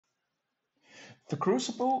The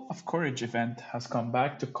Crucible of Courage event has come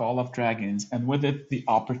back to Call of Dragons, and with it, the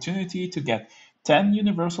opportunity to get 10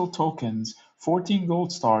 universal tokens, 14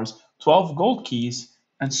 gold stars, 12 gold keys,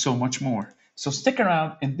 and so much more. So stick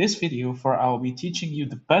around in this video for I'll be teaching you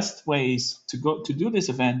the best ways to do this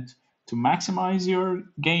event to maximize your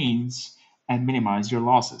gains and minimize your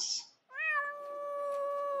losses.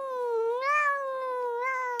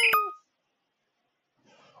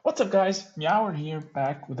 What's up guys, MEOWER here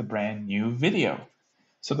back with a brand new video.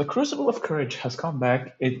 So the Crucible of Courage has come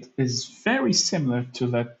back. It is very similar to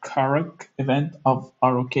the Karak event of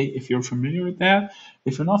ROK if you're familiar with that.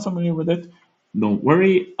 If you're not familiar with it, don't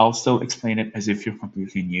worry, I'll still explain it as if you're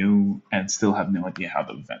completely new and still have no idea how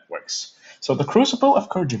the event works. So the Crucible of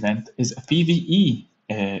Courage event is a PvE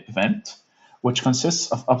event which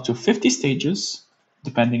consists of up to 50 stages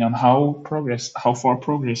depending on how far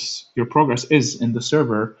your progress is in the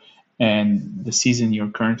server and the season you're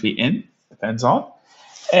currently in, depends on.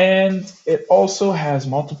 And it also has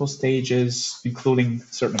multiple stages, including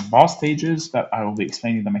certain boss stages that I will be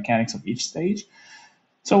explaining the mechanics of each stage.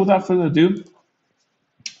 So without further ado,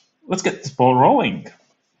 let's get this ball rolling.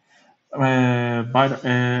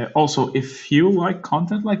 Also, if you like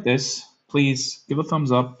content like this, please give a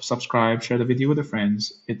thumbs up, subscribe, share the video with your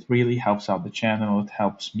friends. It really helps out the channel. It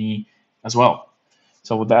helps me as well.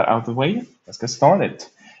 So with that out of the way, let's get started.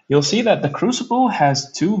 You'll see that the Crucible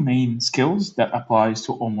has two main skills that applies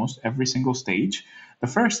to almost every single stage. The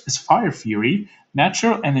first is Fire Fury.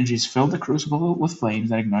 Natural energies fill the Crucible with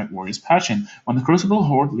flames that ignite warrior's passion. When the Crucible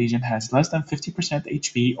Horde Legion has less than 50%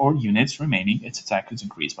 HP or units remaining, its attack is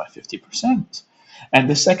increased by 50%. And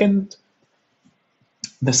the second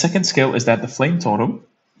skill is that the Flame Totem.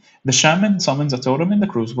 The Shaman summons a totem in the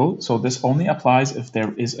Crucible, so this only applies if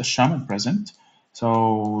there is a Shaman present.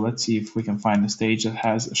 So let's see if we can find a stage that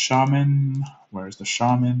has a shaman. Where's the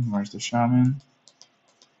shaman? Where's the shaman?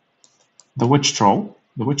 The witch troll.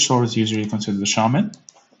 The witch troll is usually considered the shaman.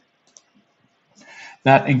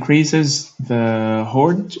 That increases the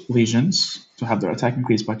horde legions to have their attack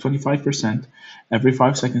increased by 25% every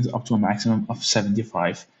 5 seconds up to a maximum of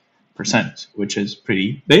 75%, which is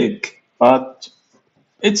pretty big, but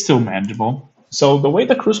it's still manageable. So the way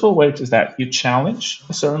the Crucible works is that you challenge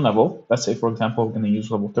a certain level. Let's say, for example, we're going to use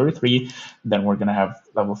level 33, then we're going to have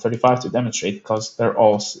level 35 to demonstrate because they're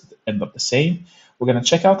all end up the same. We're going to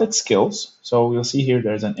check out its skills. So you'll see here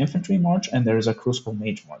there's an infantry march and there's a Crucible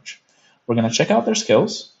mage march. We're going to check out their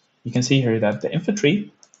skills. You can see here that the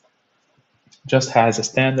infantry just has a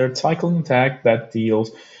standard cycling attack that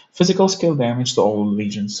deals physical skill damage to all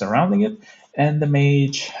legions surrounding it, and the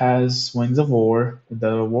mage has Wings of War.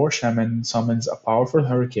 The War Shaman summons a powerful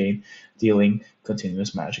hurricane, dealing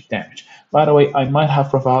continuous magic damage. By the way, I might have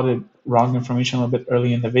provided wrong information a little bit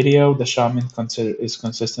early in the video. The Shaman is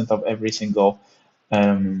consistent of every single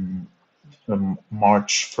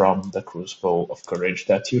march from the Crucible of Courage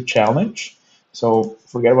that you challenge. So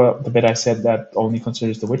forget about the bit I said that only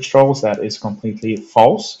considers the witch trolls. That is completely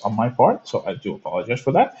false on my part, so I do apologize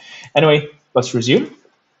for that. Anyway, let's resume.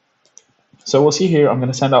 So we'll see here, I'm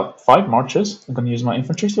going to send out 5 marches. I'm going to use my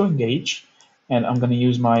infantry to engage, and I'm going to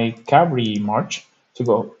use my cavalry march to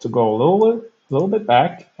go a little bit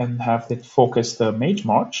back and have it focus the mage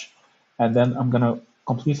march, and then I'm going to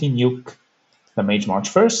completely nuke the mage march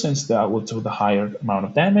first, since that will do the higher amount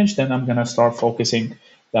of damage. Then I'm going to start focusing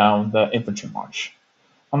down the infantry march.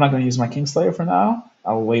 I'm not going to use my Kingslayer for now.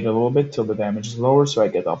 I'll wait a little bit till the damage is lower so I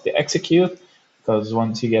get off the execute, because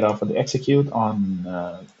once you get off of the execute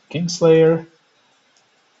on Kingslayer,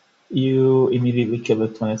 you immediately kill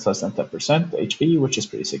it when it's less than 10% HP, which is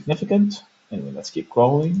pretty significant. Anyway, let's keep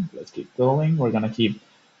going. Let's keep going. We're gonna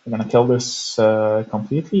kill this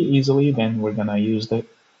completely easily. Then we're gonna use the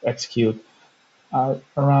execute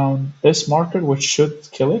around this marker, which should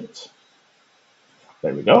kill it.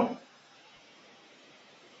 There we go.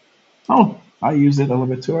 Oh, I used it a little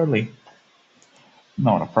bit too early.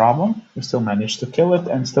 Not a problem. We still managed to kill it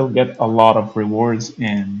and still get a lot of rewards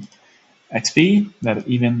in XP that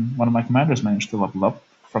even one of my commanders managed to level up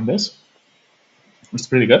from this. It's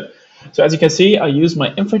pretty good. So as you can see, I use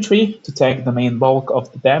my infantry to take the main bulk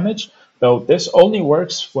of the damage, though this only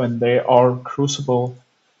works when they are Crucible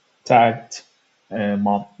tagged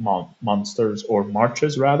monsters or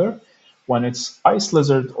marches rather. When it's Ice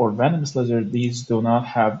Lizard or Venomous Lizard, these do not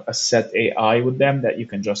have a set AI with them that you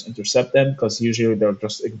can just intercept them, because usually they'll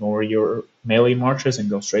just ignore your melee marches and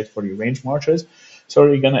go straight for your range marches. So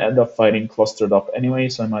you're going to end up fighting clustered up anyway,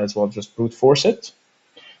 so I might as well just brute force it.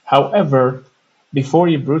 However, before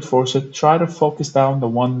you brute force it, try to focus down the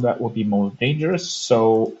one that will be most dangerous.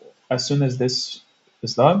 So as soon as this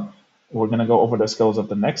is done, we're going to go over the skills of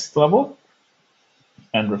the next level.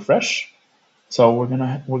 and refresh. So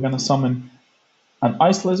we're gonna summon an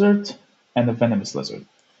ice lizard and a venomous lizard.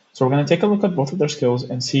 So we're gonna take a look at both of their skills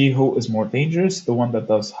and see who is more dangerous. The one that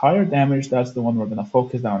does higher damage, that's the one we're gonna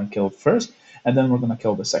focus down and kill first, and then we're gonna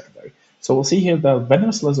kill the secondary. So we'll see here the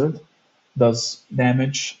venomous lizard does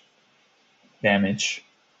damage,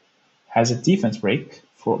 has a defense break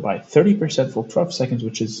for by 30% for 12 seconds,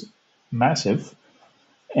 which is massive.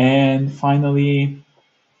 And finally,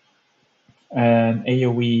 an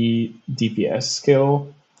AoE DPS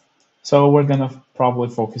skill. So we're gonna probably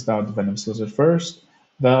focus down the Venomous Lizard first.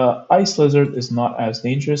 The Ice Lizard is not as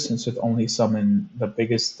dangerous since it only summons the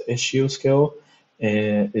biggest issue skill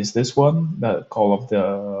is this one, the Call of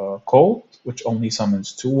the Cold, which only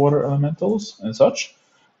summons 2 water elementals and such,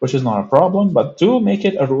 which is not a problem, but do make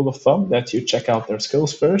it a rule of thumb that you check out their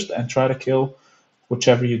skills first and try to kill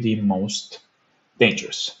whichever you deem most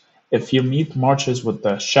dangerous. If you meet marches with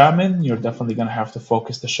the shaman, you're definitely going to have to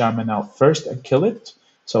focus the shaman out first and kill it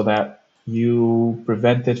so that you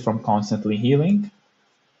prevent it from constantly healing.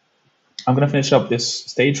 I'm going to finish up this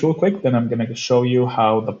stage real quick, then I'm going to show you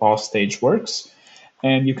how the boss stage works.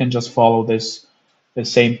 And you can just follow the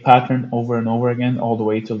same pattern over and over again all the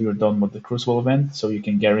way till you're done with the Crucible event, so you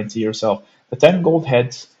can guarantee yourself the 10 gold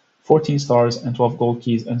heads, 14 stars, and 12 gold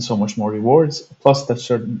keys, and so much more rewards, plus the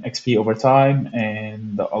certain XP over time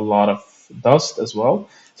and a lot of dust as well.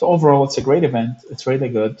 So overall, it's a great event. It's really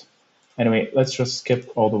good. Anyway, let's just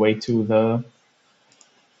skip all the way to the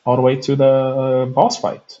boss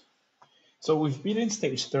fight. So we've beaten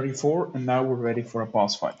stage 34, and now we're ready for a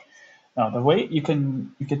boss fight. Now the way you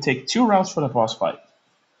can take 2 routes for the boss fight.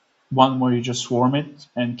 One where you just swarm it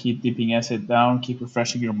and keep dipping acid down, keep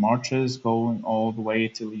refreshing your marches, going all the way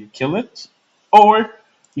till you kill it. Or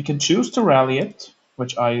you can choose to rally it,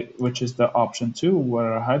 which is the option 2,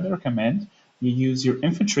 where I highly recommend. You use your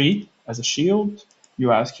infantry as a shield.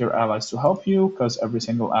 You ask your allies to help you, because every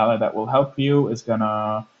single ally that will help you is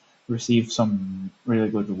gonna receive some really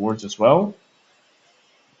good rewards as well.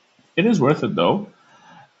 It is worth it though.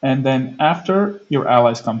 And then after your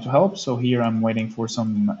allies come to help, so here I'm waiting for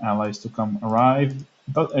some allies to come arrive.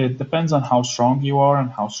 But it depends on how strong you are and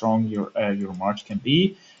how strong your march can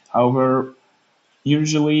be. However,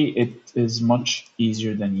 usually it is much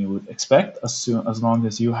easier than you would expect, as long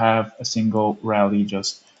as you have a single rally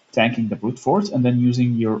just tanking the brute force, and then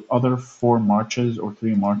using your other 4 marches or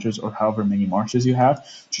 3 marches or however many marches you have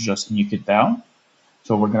to just nuke it down.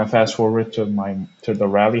 So we're gonna fast forward to the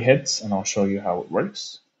rally hits, and I'll show you how it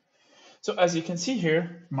works. So as you can see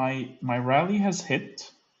here, my rally has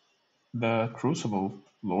hit the Crucible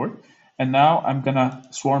Lord, and now I'm gonna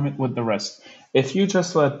swarm it with the rest. If you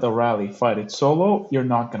just let the rally fight it solo, you're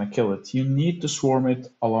not gonna kill it. You need to swarm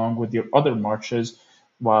it along with your other marches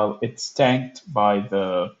while it's tanked by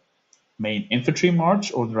the main infantry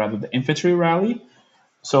march, or rather the infantry rally,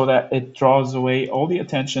 so that it draws away all the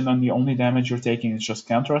attention, and the only damage you're taking is just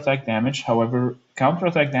counterattack damage. However,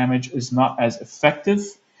 counterattack damage is not as effective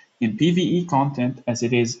in PvE content as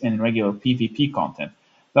it is in regular PvP content.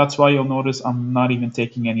 That's why you'll notice I'm not even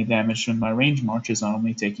taking any damage from my range marches. I'm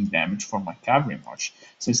only taking damage from my cavalry march,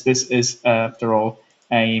 since this is, after all,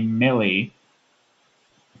 a melee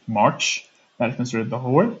march that is considered the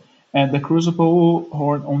Horde. And the Crucible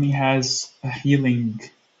Horde only has a healing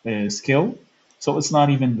skill, so it's not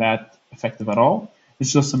even that effective at all.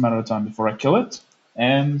 It's just a matter of time before I kill it.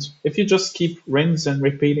 And if you just keep rinse and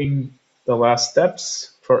repeating the last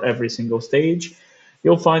steps for every single stage,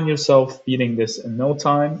 you'll find yourself beating this in no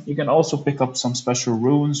time. You can also pick up some special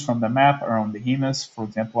runes from the map around Behemoth. For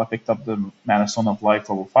example, I picked up the Mana Stone of Life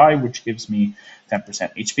level 5, which gives me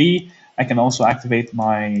 10% HP. I can also activate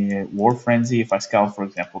my War Frenzy if I scout, for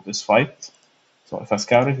example, this fight. So if I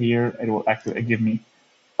scout it here, it will give me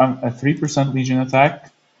a 3% Legion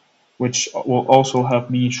attack, which will also help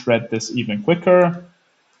me shred this even quicker.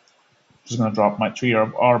 Just gonna drop my 3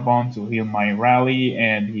 of Arbonne to heal my rally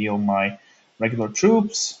and heal my regular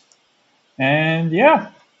troops. And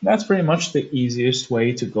yeah, that's pretty much the easiest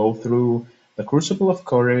way to go through the Crucible of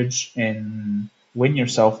Courage and win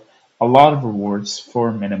yourself a lot of rewards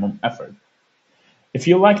for minimum effort. If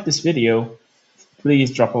you like this video,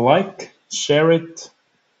 please drop a like, share it,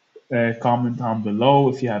 comment down below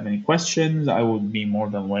if you have any questions. I would be more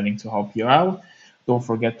than willing to help you out. Don't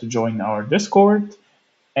forget to join our Discord,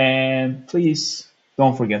 and please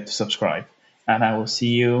don't forget to subscribe. And I will see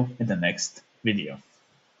you in the next video.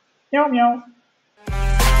 Meow meow.